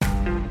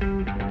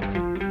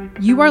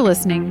You are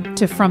listening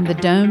to From the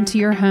Dome to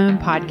Your Home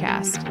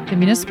podcast, the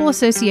Municipal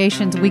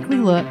Association's weekly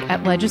look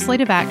at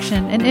legislative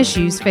action and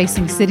issues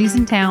facing cities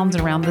and towns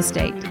around the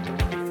state.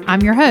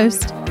 I'm your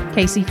host,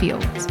 Casey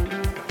Fields.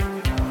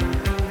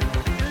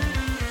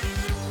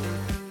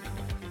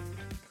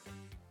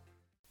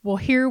 Well,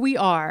 here we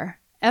are,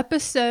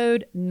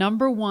 episode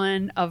number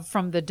 1 of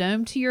From the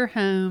Dome to Your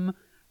Home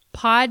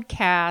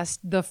podcast,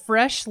 the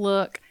fresh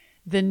look,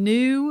 the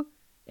new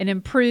and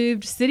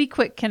improved City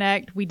Quick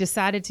Connect. We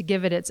decided to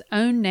give it its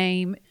own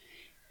name,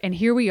 and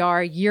here we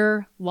are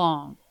year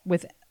long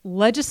with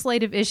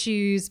legislative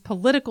issues,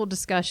 political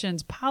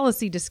discussions,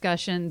 policy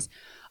discussions,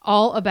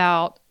 all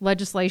about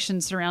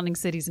legislation surrounding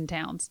cities and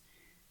towns.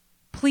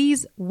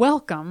 Please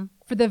welcome,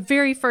 for the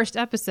very first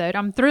episode,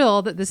 I'm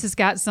thrilled that this has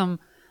got some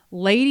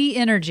lady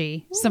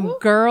energy, some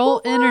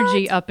girl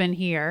energy up in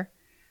here,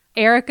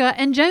 Erica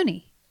and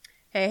Joni.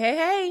 Hey, hey,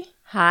 hey.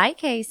 Hi,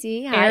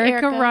 Casey. Hi,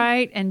 Erica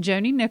Wright and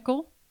Joni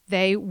Nickel.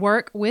 They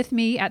work with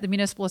me at the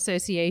Municipal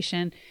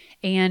Association,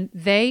 and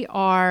they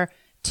are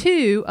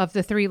 2 of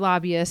the 3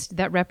 lobbyists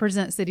that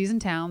represent cities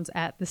and towns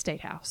at the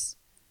State House.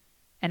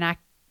 And I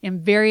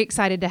am very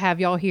excited to have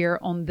y'all here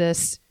on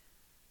this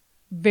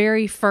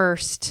very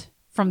first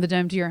From the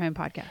Dome to Your Home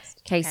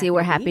podcast. Casey,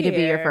 we're happy to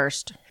be your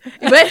first.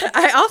 But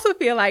I also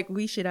feel like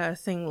we should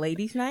sing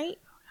Ladies' Night.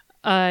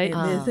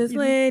 This is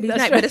Ladies' Night,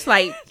 right. But it's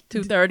like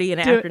 2:30 in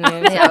the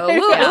afternoon. So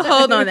we'll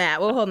hold on that.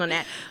 We'll hold on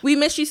that. We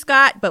miss you,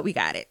 Scott, but we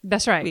got it.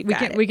 That's right.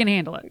 We can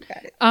handle it. We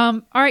got it.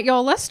 All right,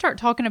 y'all. Let's start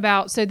talking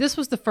about. So this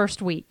was the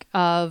first week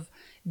of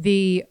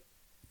the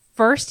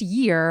first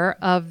year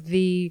of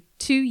the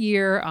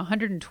 2-year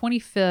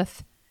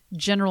 125th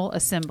General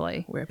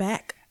Assembly. We're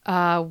back.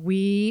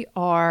 We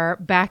are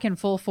back in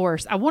full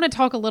force. I want to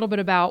talk a little bit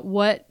about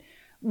what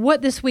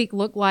this week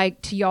looked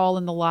like to y'all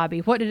in the lobby.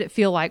 What did it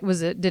feel like?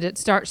 Did it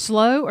start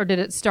slow or did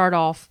it start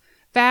off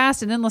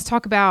fast? And then let's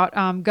talk about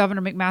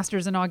Governor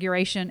McMaster's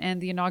inauguration and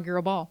the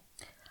inaugural ball.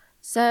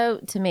 So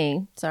to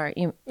me, sorry,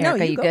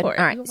 Erica, you good? All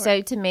right.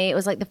 So to me, it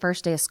was like the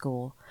first day of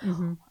school.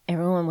 Mm-hmm.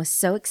 Everyone was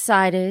so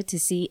excited to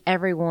see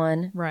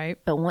everyone. Right.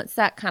 But once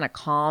that kind of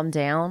calmed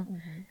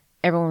down,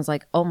 everyone was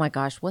like, oh my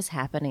gosh, what's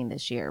happening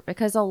this year?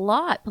 Because a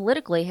lot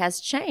politically has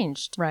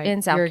changed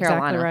in South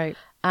Carolina. Exactly right.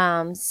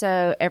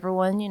 So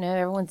everyone,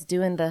 everyone's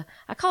doing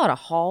I call it a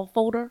hall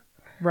folder.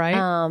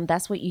 Right.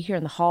 That's what you hear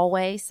in the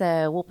hallway.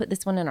 So we'll put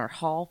this one in our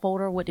hall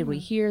folder. What did we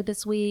hear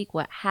this week?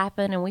 What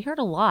happened? And we heard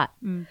a lot.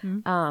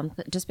 Mm-hmm.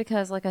 Just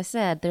because, like I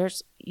said,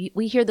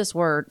 we hear this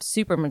word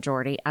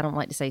supermajority. I don't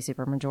like to say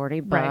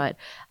supermajority, but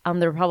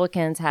the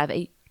Republicans have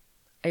a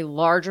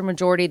larger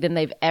majority than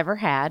they've ever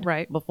had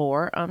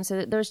before.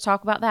 So there's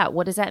talk about that.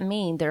 What does that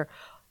mean? There are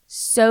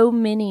so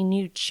many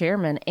new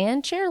chairmen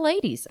and chair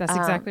ladies. That's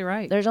exactly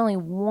right. There's only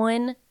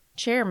one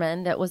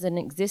chairman that was an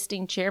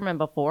existing chairman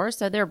before.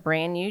 So they're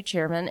brand new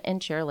chairmen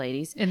and chair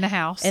ladies. In the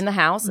House.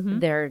 Mm-hmm.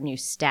 They're new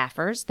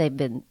staffers.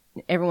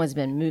 Everyone's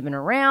been moving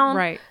around.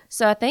 Right.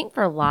 So I think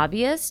for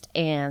lobbyists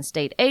and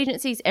state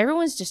agencies,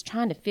 everyone's just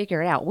trying to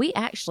figure it out. We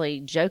actually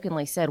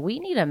jokingly said we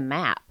need a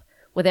map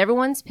with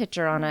everyone's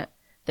picture on it,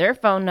 their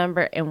phone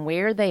number, and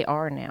where they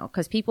are now.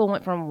 Because people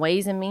went from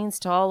Ways and Means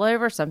to all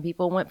over. Some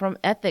people went from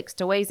ethics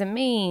to Ways and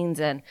Means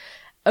and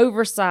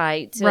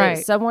oversight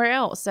to somewhere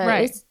else. So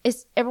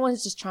it's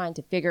everyone's just trying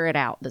to figure it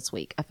out this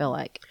week, I feel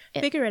like.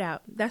 Figure it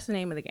out. That's the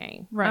name of the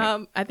game.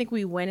 Right. I think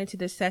we went into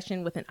this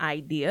session with an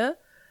idea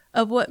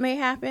of what may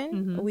happen.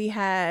 Mm-hmm. We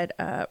had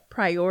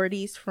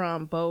priorities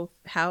from both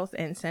House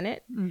and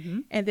Senate.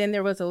 Mm-hmm. And then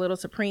there was a little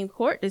Supreme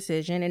Court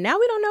decision. And now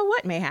we don't know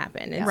what may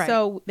happen. And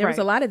so there was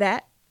a lot of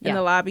that in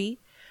the lobby.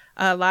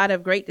 A lot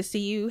of great to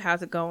see you.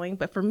 How's it going?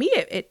 But for me,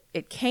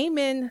 it came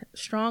in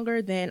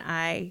stronger than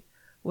I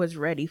was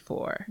ready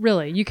for.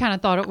 Really? You kind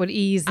of thought it would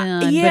ease in,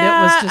 but it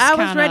was just I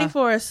was ready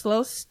for a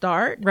slow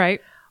start.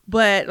 Right.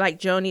 But like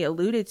Joni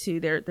alluded to,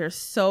 there's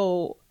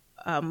so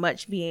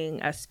much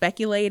being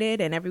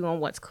speculated, and everyone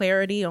wants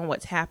clarity on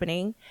what's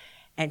happening,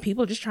 and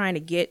people just trying to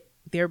get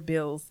their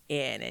bills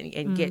in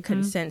and get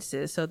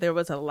consensus. So there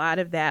was a lot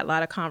of that, a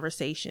lot of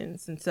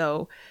conversations. And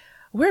so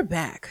we're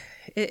back.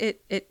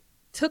 It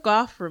took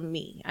off for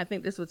me. I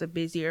think this was a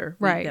busier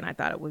week than I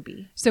thought it would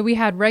be. So we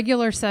had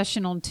regular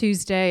session on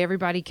Tuesday.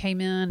 Everybody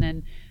came in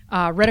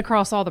and read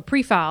across all the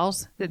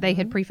pre-files that they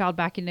had pre-filed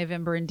back in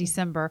November and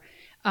December.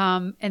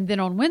 And then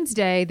on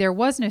Wednesday, there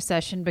was no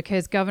session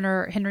because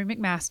Governor Henry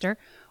McMaster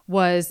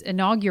was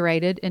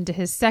inaugurated into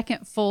his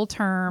second full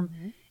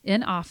term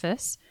in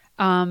office.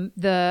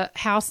 The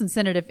House and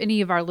Senate, if any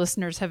of our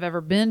listeners have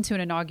ever been to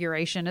an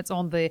inauguration, it's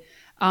on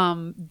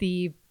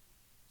the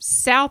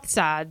south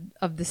side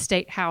of the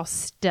State House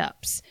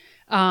steps.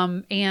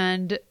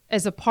 And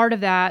as a part of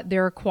that,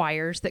 there are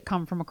choirs that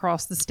come from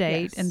across the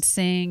state and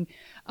sing,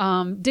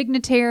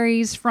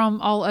 dignitaries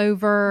from all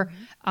over.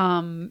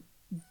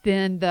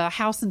 Then the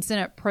House and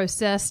Senate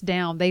process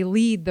down. They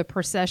lead the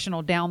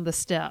processional down the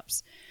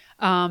steps.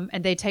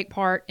 And they take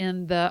part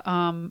in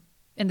the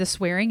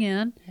swearing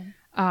in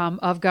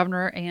of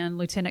governor and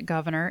lieutenant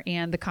governor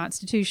and the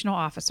constitutional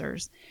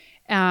officers.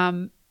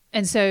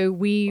 And so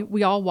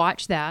we all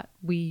watched that.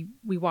 We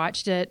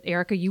watched it.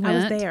 Erica, you went. I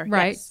was there,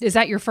 right? yes. Is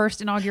that your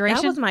first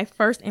inauguration? That was my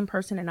first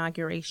in-person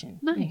inauguration.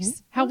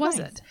 Nice. How was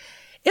nice. it?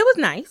 It was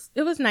nice.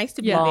 It was nice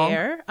to be Yeah.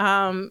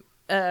 there.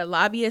 A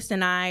lobbyist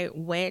and I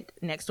went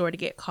next door to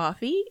get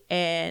coffee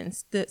and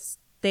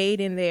stayed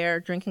in there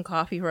drinking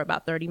coffee for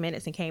about 30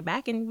 minutes and came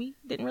back, and we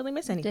didn't really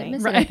miss anything. Didn't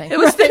miss Right. anything. It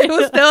was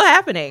still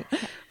happening,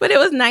 but it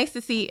was nice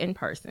to see in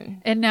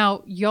person. And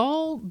now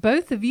y'all,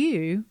 both of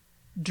you,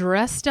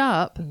 dressed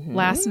up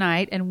last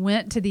night and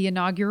went to the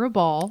inaugural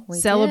ball We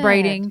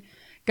celebrating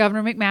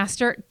Governor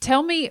McMaster.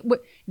 Tell me,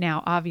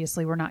 now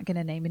obviously we're not going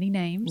to name any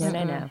names.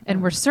 No.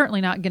 And we're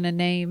certainly not going to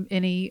name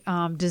any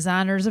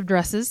designers of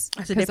dresses.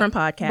 That's a different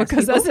podcast.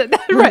 Because people. that's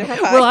it. Right.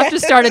 We'll have to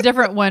start a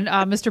different one.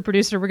 Mr.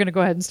 Producer, we're going to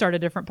go ahead and start a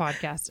different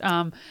podcast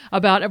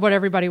about what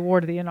everybody wore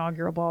to the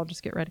inaugural ball.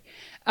 Just get ready.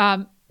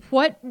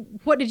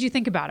 What did you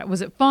think about it?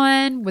 Was it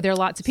fun? Were there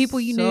lots of people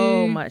you knew?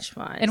 So much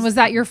fun. And was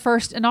that your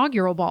first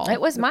inaugural ball? It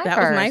was my that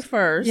first. was my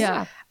first.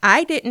 Yeah.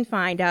 I didn't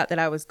find out that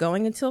I was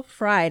going until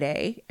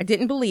Friday. I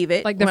didn't believe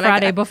it. Like the when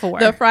Friday before.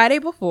 The Friday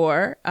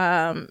before.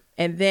 And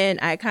then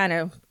I kind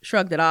of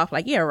shrugged it off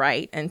like, yeah,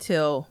 right,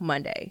 until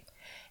Monday.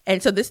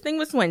 And so this thing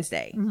was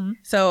Wednesday.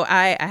 So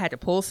I had to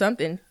pull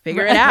something,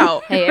 figure it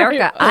out. Hey,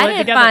 Erica, Pull it I didn't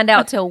together. find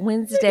out till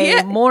Wednesday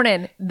Yeah.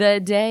 morning, the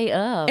day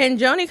of. And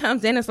Joni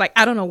comes in and is like,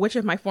 I don't know which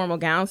of my formal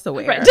gowns to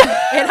wear. And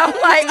I'm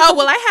like, oh,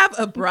 well, I have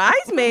a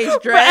bridesmaid's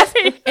dress.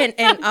 And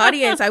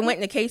audience, I went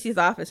into Casey's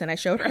office and I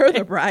showed her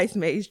the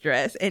bridesmaid's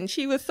dress. And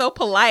she was so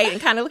polite and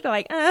kind of looked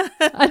like,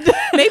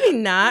 maybe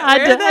not. I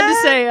wear had to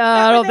that. say,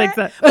 I don't think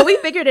so. But we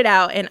figured it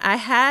out and I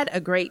had a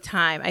great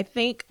time. I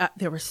think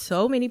there were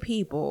so many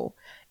people.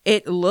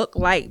 It looked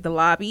like the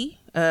lobby,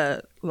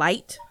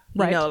 light,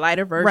 Right.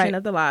 lighter version Right.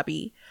 of the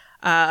lobby.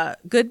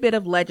 Good bit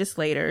of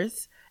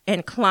legislators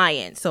and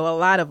clients. So a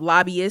lot of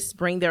lobbyists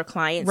bring their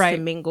clients Right.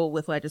 to mingle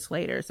with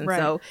legislators. And Right.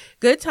 so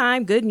good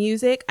time, good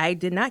music. I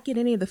did not get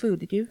any of the food.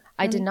 Did you?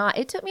 I did not.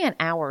 It took me an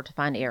hour to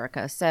find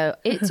Erica. So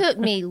it took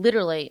me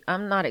literally,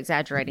 I'm not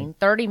exaggerating,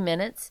 30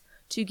 minutes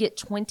to get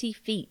 20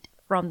 feet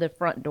from the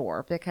front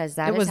door because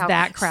It was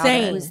that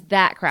crowded. It was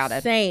that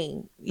crowded.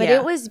 Same. But Yeah.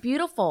 it was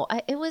beautiful.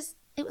 It was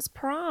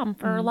prom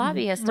for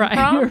lobbyists, and Right.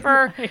 prom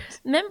for Right.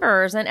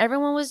 members, and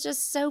everyone was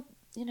just so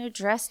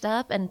dressed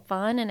up and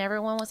fun, and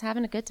everyone was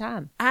having a good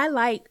time. I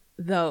like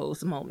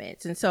those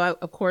moments. And so,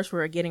 of course,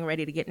 we're getting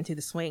ready to get into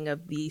the swing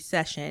of the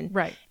session.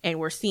 Right. And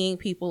we're seeing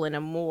people in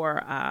a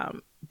more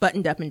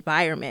buttoned up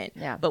environment.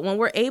 Yeah. But when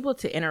we're able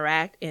to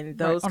interact in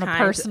those on a kinds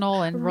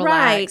personal and right,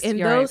 relaxed. in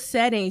you're those right.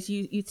 settings,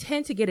 you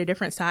tend to get a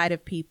different side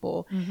of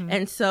people. Mm-hmm.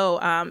 And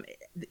so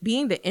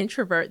being the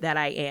introvert that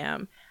I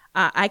am,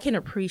 I can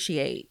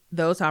appreciate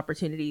those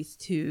opportunities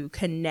to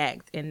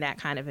connect in that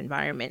kind of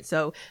environment.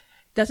 So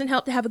doesn't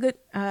help to have a good,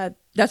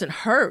 doesn't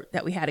hurt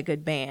that we had a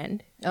good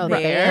band. Oh, the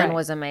there. band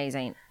was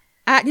amazing.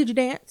 Did you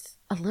dance?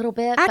 A little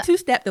bit. I but-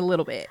 two-stepped a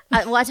little bit.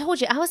 I told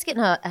you I was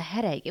getting a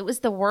headache. It was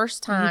the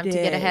worst time to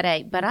get a did.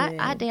 headache, but You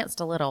I did. danced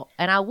a little.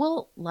 And I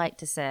would like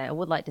to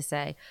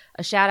say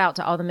a shout out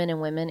to all the men and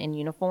women in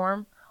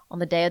uniform on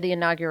the day of the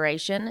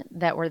inauguration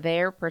that were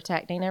there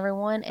protecting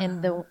everyone,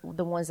 and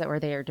the ones that were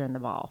there during the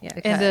ball. Yeah.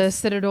 And the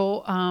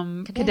Citadel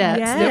cadets that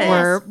Yes.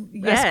 were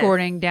Yes.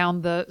 escorting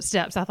down the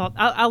steps. I thought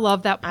I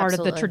love that part of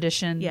the Absolutely.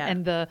 tradition Yeah.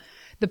 and the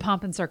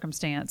pomp and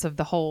circumstance of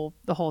the whole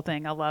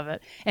thing. I love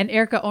it. And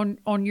Erica,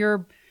 on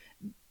your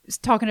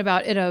talking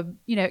about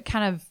it,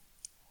 kind of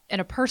in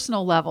a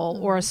personal level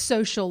or a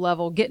social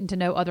level, getting to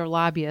know other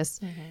lobbyists,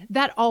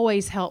 that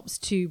always helps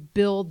to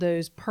build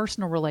those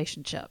personal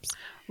relationships.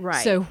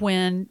 Right. So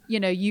when,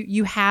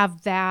 you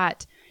have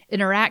that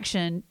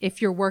interaction,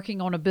 if you're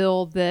working on a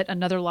bill that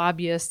another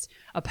lobbyist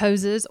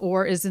opposes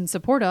or is in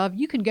support of,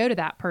 you can go to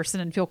that person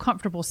and feel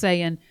comfortable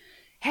saying,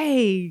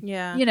 hey,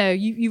 Yeah.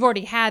 you've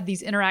already had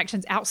these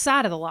interactions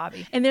outside of the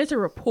lobby. And there's a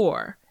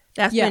rapport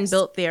that's Yes. been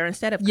built there.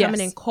 Instead of coming Yes.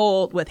 in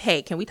cold with,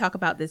 hey, can we talk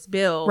about this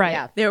bill? Right.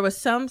 Yeah. There was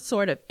some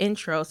sort of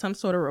intro, some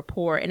sort of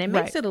rapport, and it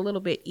makes Right. it a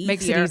little bit easier.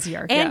 Makes it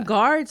easier, And yeah.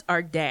 guards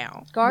are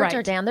down. Guards Right.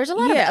 are down. There's a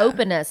lot Yeah. of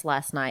openness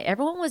last night.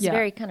 Everyone was Yeah.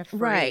 very kind of free.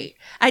 Right.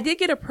 I did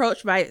get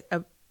approached by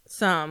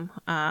some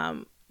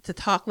to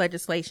talk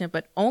legislation,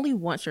 but only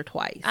once or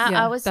twice.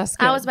 Yeah, I was that's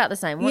I good. was about the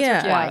same once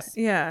yeah. or twice.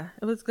 Yeah.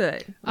 It was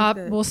good. It was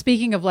good. Well,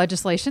 speaking of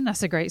legislation,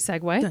 that's a great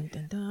segue. Dun,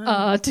 dun,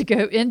 dun. To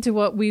go into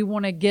what we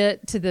want to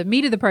get to the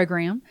meat of the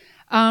program.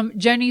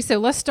 Joni, so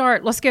let's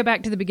go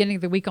back to the beginning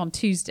of the week on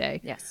Tuesday.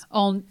 Yes.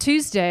 On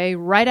Tuesday,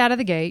 right out of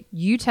the gate,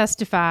 you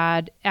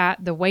testified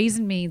at the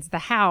the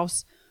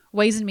House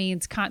Ways and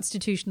Means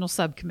Constitutional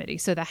Subcommittee.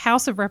 So the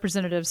House of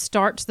Representatives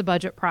starts the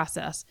budget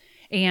process.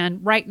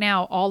 And right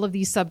now, all of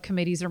these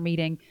subcommittees are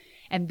meeting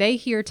and they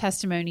hear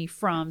testimony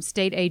from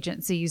state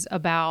agencies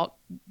about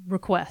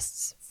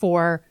requests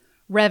for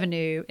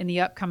revenue in the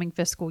upcoming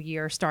fiscal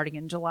year starting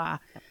in July.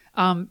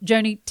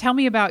 Joni, tell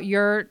me about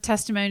your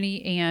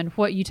testimony and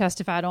what you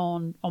testified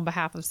on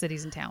behalf of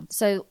cities and towns.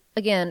 So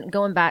again,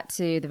 going back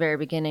to the very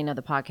beginning of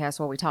the podcast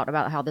where we talked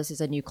about how this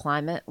is a new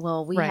climate.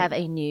 Well, we have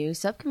a new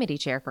subcommittee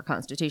chair for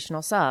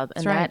Constitutional Sub,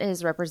 and that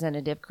is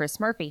Representative Chris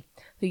Murphy,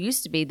 who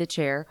used to be the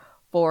chair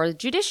for the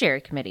Judiciary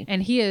Committee.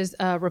 And he is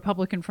a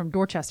Republican from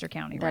Dorchester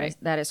County, right?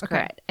 That is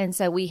correct. And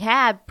so we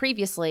had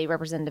previously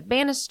Representative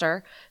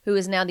Bannister, who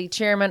is now the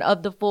chairman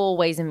of the full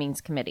Ways and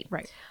Means Committee.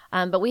 Right.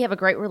 But we have a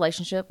great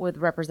relationship with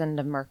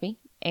Representative Murphy.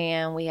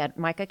 And we had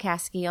Micah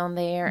Caskey on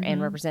there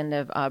and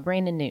Representative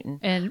Brandon Newton.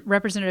 And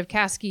Representative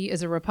Caskey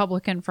is a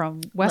Republican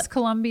from West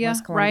Columbia,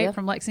 right?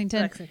 From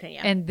Lexington.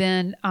 Yeah. And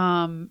then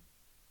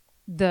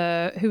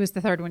who was the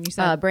third one you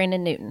said?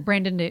 Brandon Newton.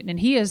 Brandon Newton. And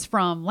he is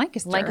from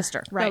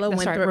Lancaster. Right. Fellow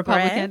That's right. Winthrop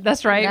Republican. grad.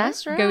 That's right.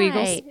 That's right. Go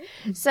Eagles.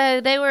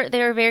 So they were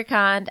very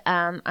kind.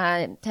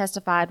 I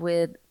testified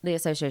with the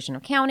Association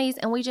of Counties,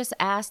 and we just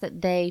asked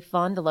that they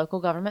fund the local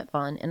government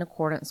fund in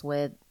accordance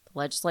with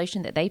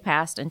legislation that they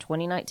passed in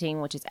 2019,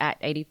 which is Act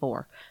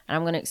 84. And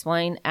I'm going to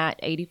explain Act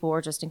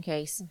 84 just in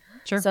case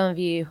some of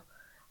you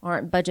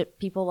aren't budget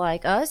people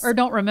like us. Or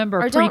don't remember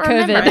Or pre-COVID.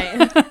 don't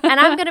remember. And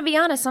I'm going to be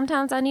honest,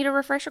 sometimes I need a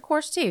refresher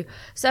course too.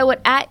 So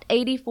what Act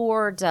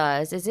 84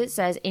 does is it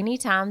says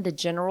anytime the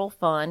general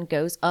fund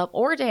goes up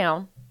or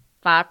down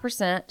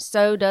 5%,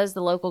 so does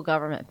the local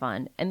government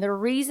fund. And the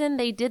reason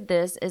they did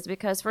this is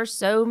because for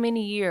so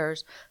many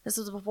years, this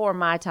was before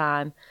my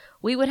time,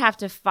 we would have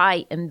to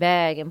fight and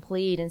beg and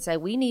plead and say,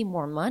 we need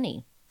more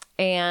money.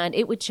 And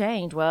it would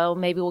change. Well,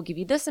 maybe we'll give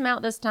you this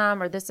amount this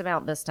time or this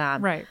amount this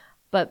time. Right.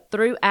 But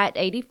through Act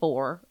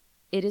 84,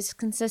 it is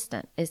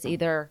consistent. It's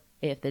either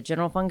if the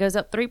general fund goes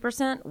up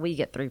 3%, we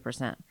get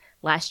 3%.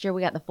 Last year,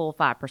 we got the full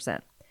 5%.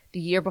 The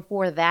year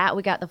before that,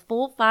 we got the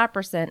full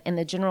 5%, and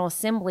the General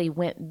Assembly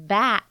went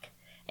back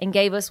and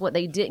gave us what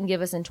they didn't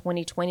give us in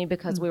 2020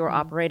 because we were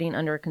operating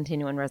under a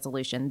continuing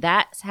resolution.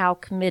 That's how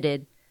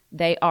committed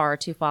they are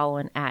to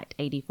following Act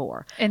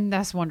 84. And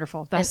that's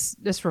wonderful. That's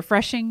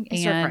refreshing.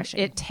 It's and refreshing.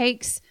 It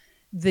takes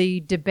the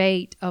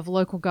debate of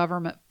local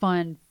government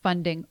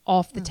funding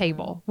off the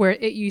table, where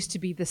it used to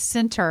be the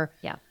center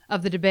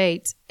of the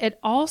debates. It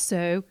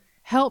also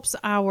helps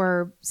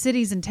our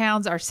cities and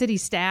towns, our city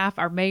staff,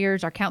 our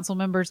mayors, our council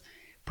members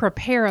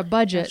prepare a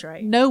budget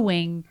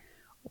knowing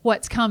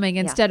what's coming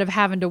instead of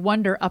having to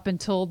wonder up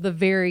until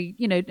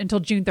until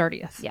June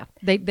 30th. Yeah.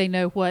 They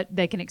know what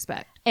they can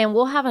expect. And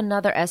we'll have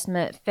another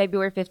estimate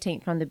February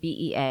 15th from the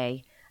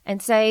BEA and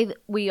say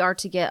we are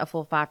to get a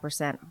full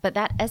 5%. But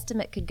that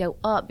estimate could go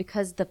up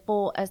because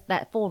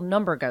that full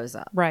number goes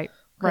up. Right.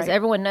 Because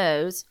everyone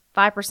knows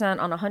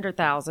 5% on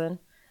 100,000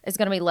 is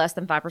going to be less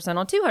than 5%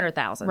 on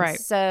 200,000. Right.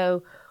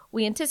 So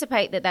we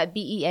anticipate that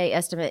BEA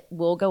estimate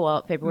will go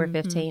up February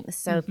 15th.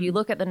 So if you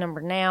look at the number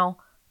now,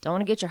 don't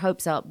want to get your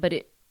hopes up, but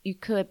you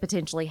could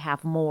potentially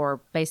have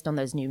more based on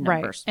those new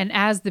numbers. Right. And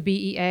as the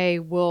BEA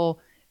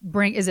will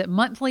bring, is it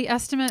monthly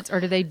estimates or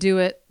do they do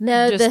it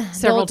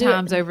several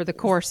times over the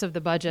course of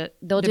the budget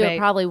They'll debate? do it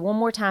probably one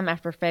more time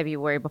after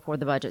February before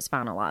the budget's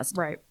finalized.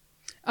 Right.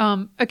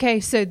 Okay.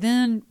 So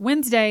then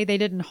Wednesday, they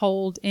didn't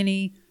hold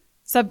any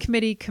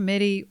subcommittee,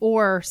 committee,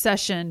 or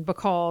session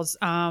because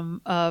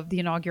of the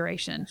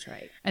inauguration. That's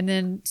right. And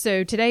then,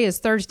 so today is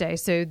Thursday.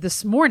 So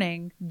this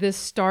morning, this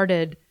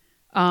started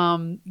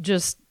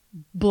just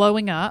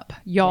blowing up.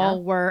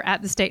 Y'all were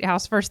at the State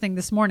House first thing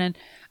this morning.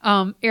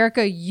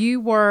 Erica,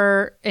 you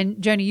were, and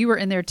Joni, you were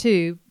in there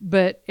too,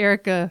 but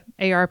Erica,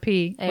 ARP.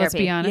 Let's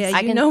be honest. Yeah,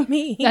 you know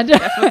me.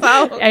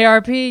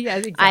 ARP, yeah,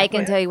 exactly. I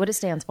can tell you what it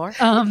stands for.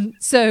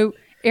 So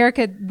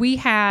Erica, we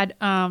had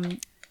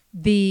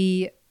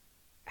the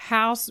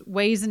House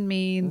Ways and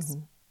Means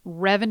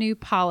Revenue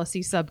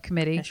Policy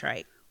Subcommittee. That's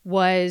right.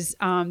 Was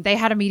they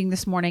had a meeting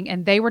this morning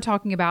and they were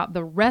talking about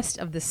the rest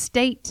of the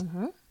state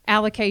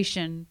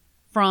allocation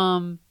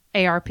from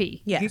ARP.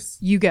 Yes.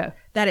 You go.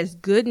 That is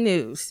good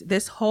news.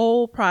 This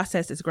whole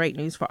process is great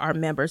news for our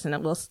members, and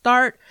it will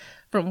start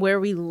from where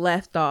we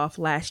left off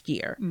last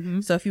year.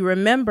 So if you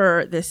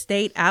remember,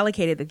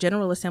 the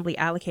General Assembly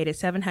allocated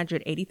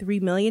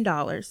 $783 million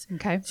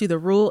to the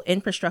Rural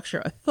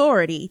Infrastructure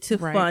Authority to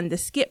fund the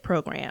SCIP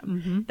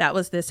program. That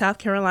was the South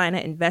Carolina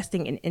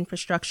Investing in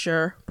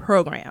Infrastructure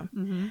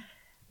program.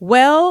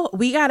 Well,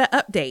 we got an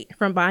update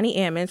from Bonnie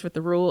Ammons with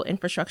the Rural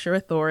Infrastructure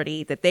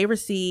Authority that they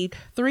received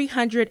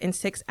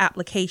 306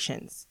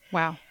 applications.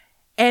 Wow.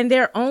 And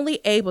they're only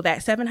able, that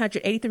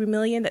 $783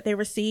 million that they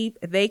received,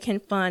 they can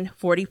fund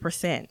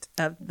 40%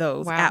 of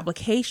those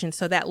applications.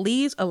 So that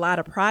leaves a lot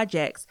of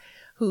projects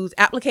whose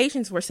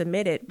applications were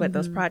submitted, but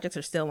those projects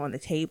are still on the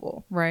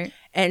table. Right.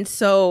 And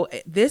so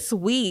this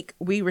week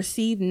we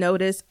received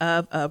notice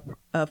of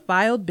a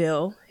filed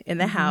bill in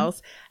the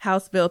House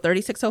Bill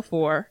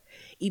 3604.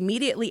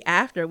 Immediately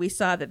after, we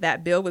saw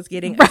that bill was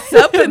getting a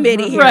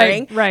subcommittee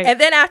hearing. Right.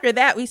 And then after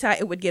that, we saw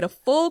it would get a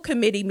full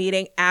committee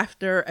meeting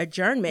after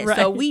adjournment.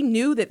 So we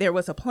knew that there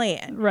was a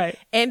plan. Right.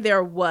 And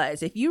there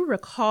was. If you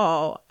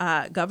recall,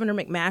 Governor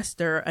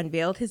McMaster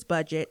unveiled his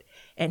budget,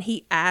 and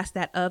he asked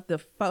that of the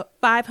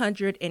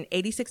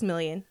 $586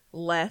 million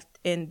left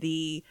in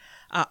the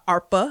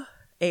ARPA,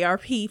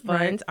 ARP funds.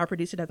 Right. Our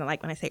producer doesn't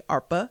like when I say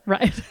ARPA.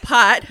 Right.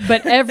 Pot.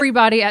 But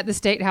everybody at the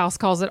State House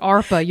calls it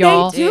ARPA,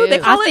 y'all. They do. They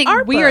call I it think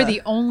ARPA. we are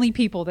the only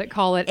people that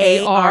call it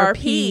ARP.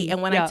 ARP.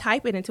 And when Yeah. I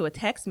type it into a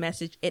text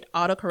message, it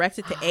autocorrects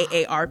it to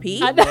AARP.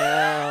 I know.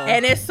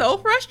 And it's so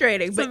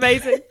frustrating. It's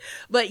amazing.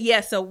 But yeah,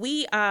 so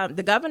we,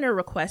 the governor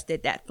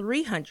requested that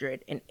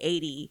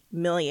 $380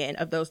 million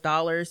of those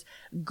dollars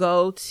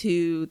go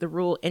to the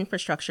Rural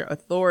Infrastructure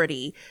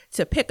Authority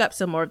to pick up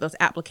some more of those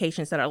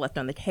applications that are left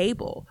on the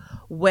table.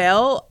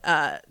 Well,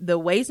 the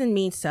Ways and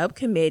Means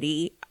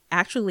Subcommittee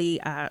actually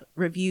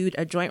reviewed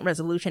a joint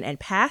resolution and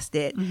passed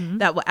it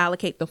that will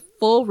allocate the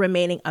full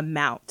remaining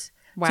amount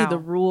to the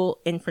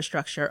Rural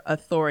Infrastructure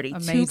Authority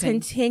to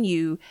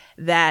continue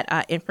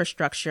that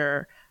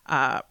infrastructure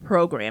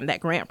program,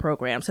 that grant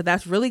program. So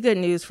that's really good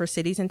news for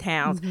cities and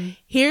towns.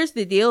 Here's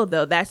the deal,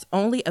 though. That's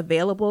only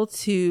available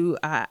to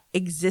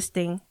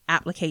existing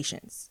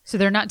applications. So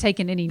they're not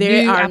taking any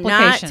They new are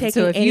not applications. taking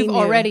So if any you've new.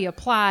 already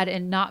applied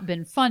and not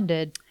been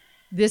funded,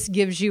 this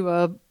gives you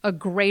a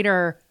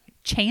greater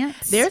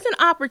chance. There's an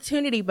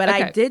opportunity, but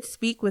Okay. I did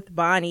speak with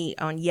Bonnie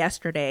on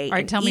yesterday. All right,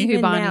 and tell me who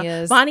even Bonnie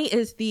is. Bonnie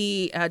is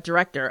the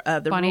director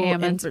of the Bonnie Rural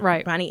Ammons,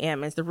 right. Bonnie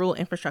Ammons, the Rural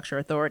Infrastructure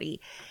Authority.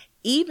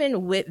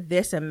 Even with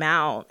this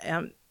amount,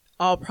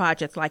 all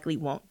projects likely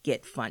won't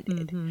get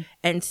funded.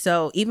 And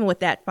so even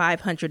with that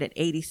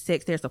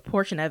 586, there's a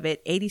portion of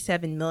it,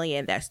 87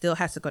 million, that still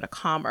has to go to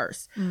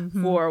commerce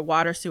for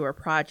water sewer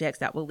projects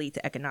that will lead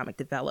to economic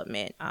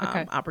development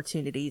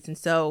opportunities. And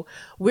so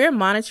we're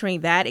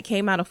monitoring that. It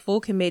came out of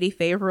full committee,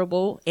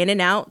 favorable, in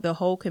and out. The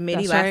whole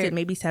committee That's lasted right.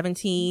 maybe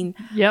 17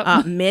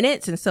 Yep.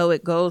 minutes. And so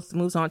it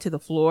moves on to the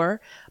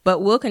floor. But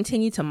we'll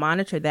continue to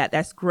monitor that.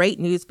 That's great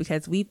news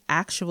because we've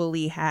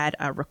actually had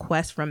a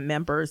request from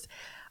members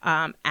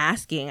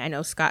asking. I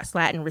know Scott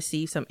Slatton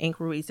received some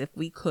inquiries if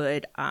we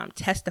could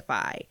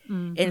testify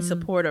in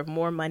support of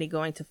more money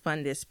going to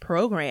fund this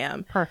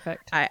program.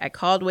 Perfect. I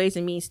called Ways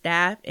and Means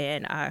staff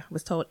and I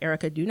was told,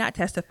 Erica, do not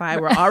testify.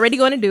 We're already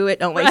going to do it.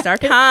 Don't waste our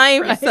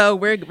time. Right. So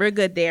we're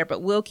good there,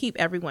 but we'll keep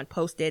everyone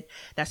posted.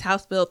 That's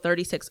House Bill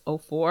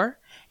 3604.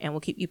 And we'll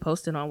keep you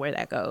posted on where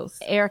that goes.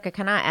 Erica,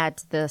 can I add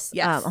to this?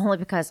 Yes. Only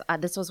because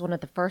this was one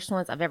of the first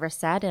ones I've ever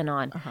sat in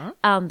on.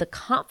 The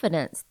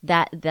confidence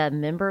that the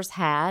members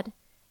had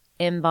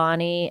in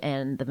Bonnie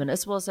and the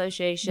Municipal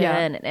Association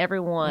and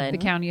everyone. The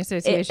County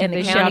Association, and the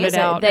they county shouted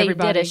out they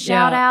everybody. did a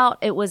shout out.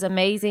 It was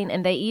amazing.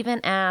 And they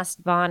even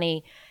asked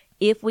Bonnie,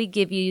 if we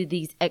give you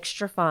these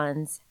extra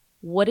funds,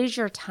 what is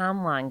your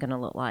timeline going to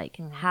look like?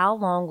 How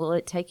long will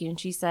it take you? And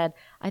she said,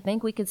 I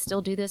think we could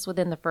still do this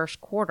within the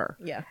first quarter.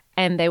 Yeah.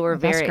 And they were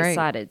That's very great.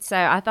 excited. So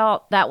I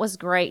thought that was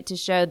great to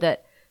show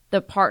that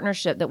the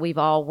partnership that we've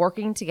all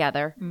working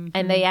together,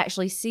 and they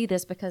actually see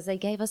this because they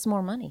gave us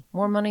more money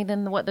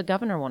than what the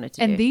governor wanted to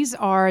do. And these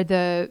are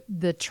the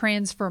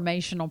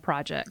transformational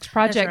projects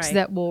right.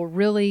 that will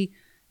really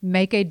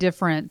make a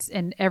difference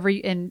in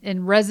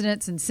in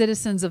residents and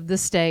citizens of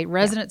this state,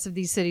 residents of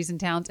these cities and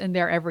towns in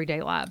their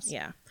everyday lives.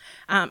 Yeah.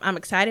 I'm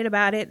excited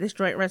about it. This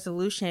joint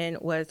resolution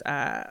was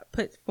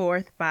put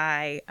forth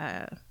by,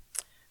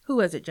 who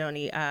was it,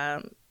 Joni?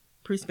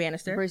 Bruce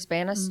Bannister. Bruce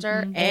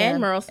Bannister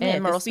and Merle Smith,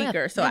 and Merle the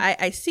speaker. Smith. So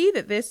I see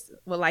that this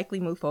will likely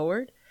move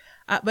forward.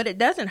 But it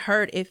doesn't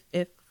hurt if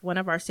one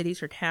of our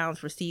cities or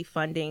towns receive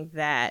funding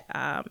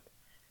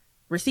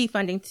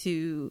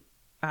to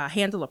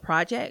handle a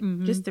project,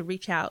 just to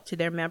reach out to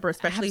their member,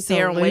 especially if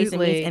they're on Ways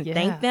and Means, and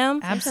thank them.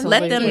 Absolutely.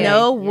 Let them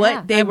know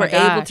what they Oh my were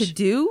able gosh. to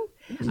do.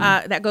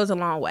 That goes a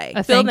long way.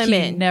 A Fill thank them you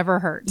in. never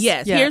hurts.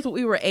 Yes, Yeah. here's what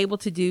we were able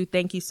to do.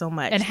 Thank you so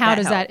much. And how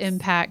does that helps.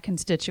 impact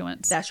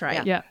constituents? That's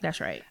right. Yeah.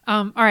 That's right.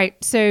 All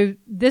right. So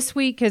this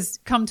week has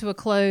come to a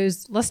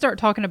close. Let's start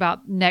talking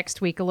about next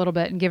week a little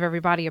bit and give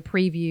everybody a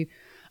preview.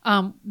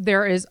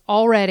 There is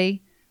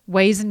already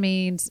Ways and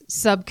Means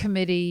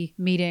subcommittee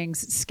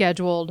meetings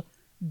scheduled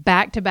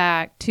back to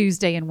back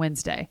Tuesday and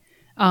Wednesday.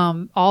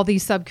 All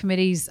these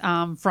subcommittees,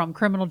 from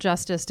criminal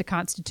justice to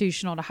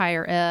constitutional to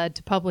higher ed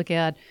to public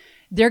ed,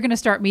 they're going to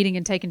start meeting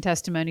and taking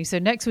testimony. So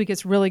next week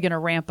it's really going to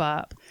ramp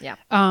up. Yeah.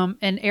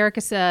 And Erica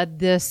said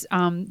this,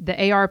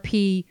 the ARP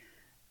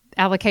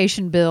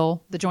allocation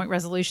bill, the joint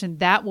resolution,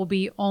 that will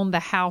be on the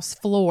House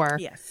floor.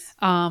 Yes.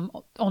 On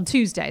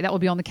Tuesday. That will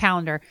be on the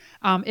calendar.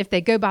 If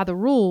they go by the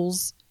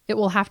rules, it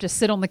will have to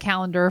sit on the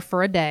calendar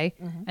for a day,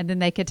 and then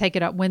they could take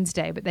it up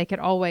Wednesday. But they could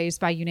always,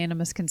 by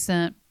unanimous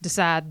consent,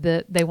 decide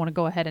that they want to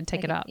go ahead and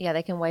take it up. Yeah,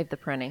 they can waive the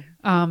printing.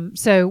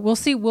 So we'll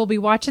see. We'll be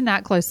watching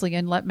that closely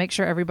and make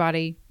sure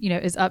everybody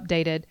is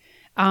updated.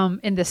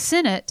 In the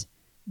Senate,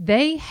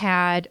 they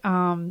had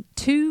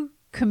 2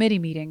 committee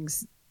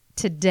meetings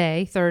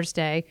today,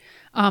 Thursday,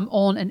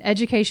 on an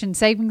education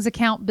savings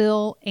account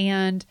bill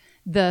and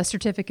the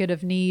certificate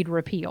of need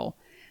repeal.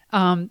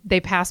 They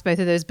passed both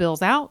of those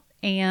bills out,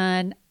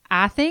 and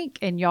I think,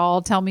 and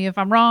y'all tell me if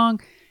I'm wrong,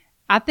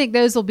 I think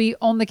those will be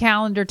on the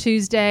calendar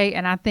Tuesday,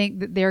 and I think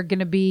that they're going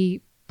to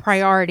be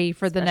priority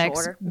for the Special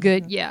next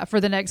order.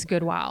 for the next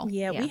good while.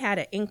 Yeah, we had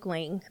an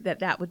inkling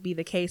that would be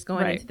the case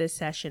going Right. into this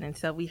session. And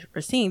so we're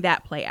seeing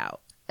that play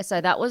out.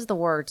 So that was the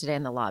word today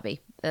in the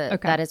lobby. Okay.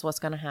 That is what's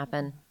going to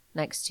happen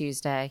next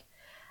Tuesday.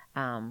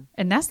 And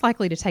that's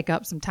likely to take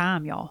up some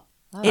time, y'all.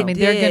 It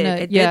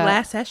did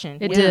last session.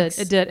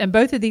 It did. And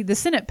both of the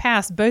Senate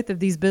passed both of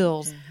these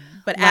bills.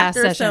 But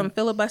after some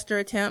filibuster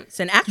attempts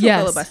and actual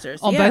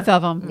filibusters. On both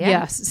of them,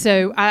 yes.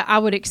 So I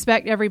would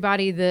expect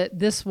everybody that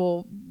this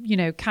will,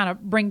 kind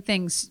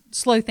of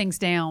slow things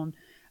down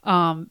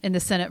in the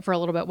Senate for a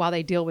little bit while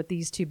they deal with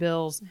these two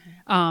bills.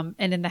 And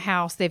in the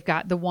House, they've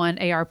got the one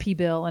ARP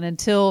bill. And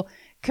until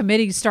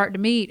committees start to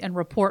meet and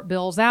report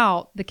bills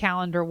out, the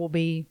calendar will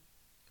be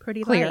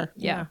pretty clear. light.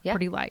 Yeah,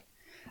 pretty light.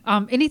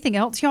 Anything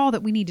else, y'all,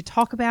 that we need to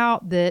talk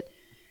about that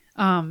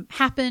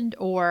happened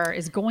or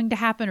is going to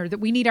happen or that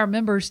we need our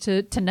members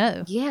to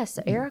know? Yes.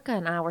 Erica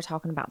and I were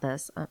talking about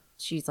this.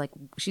 She's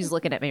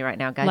looking at me right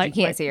now, guys. You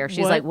can't see her.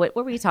 She's like, what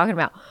were you talking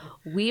about?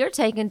 We are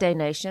taking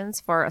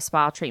donations for a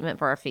spa treatment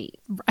for our feet.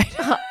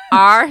 Right.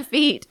 Our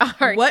feet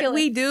are what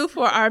we do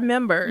for our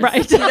members.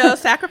 Right.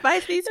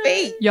 Sacrifice these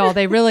feet. Y'all,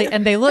 they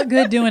look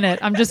good doing it.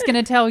 I'm just going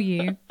to tell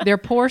you, they're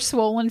poor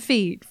swollen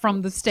feet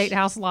from the State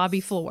House lobby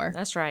floor.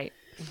 That's right.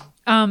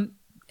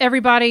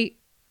 Everybody,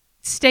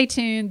 stay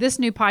tuned. This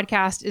new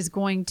podcast is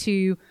going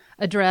to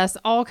address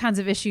all kinds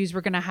of issues.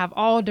 We're going to have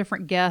all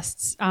different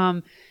guests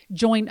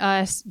join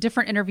us,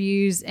 different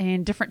interviews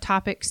and different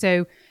topics.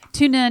 So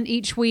tune in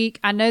each week.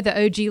 I know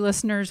the OG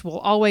listeners will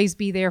always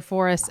be there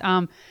for us,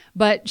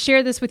 but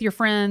share this with your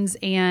friends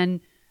and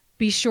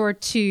be sure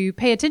to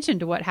pay attention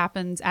to what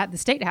happens at the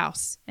State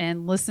House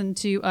and listen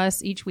to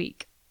us each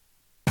week.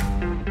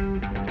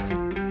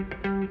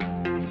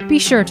 Be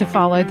sure to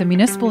follow the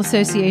Municipal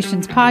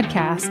Association's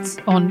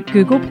podcasts on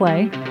Google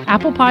Play,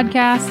 Apple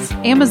Podcasts,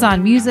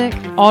 Amazon Music,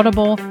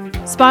 Audible,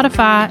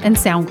 Spotify, and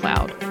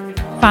SoundCloud.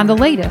 Find the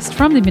latest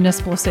from the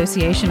Municipal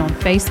Association on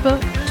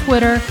Facebook,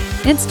 Twitter,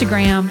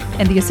 Instagram,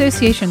 and the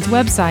association's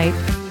website,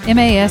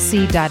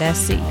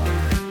 masc.sc.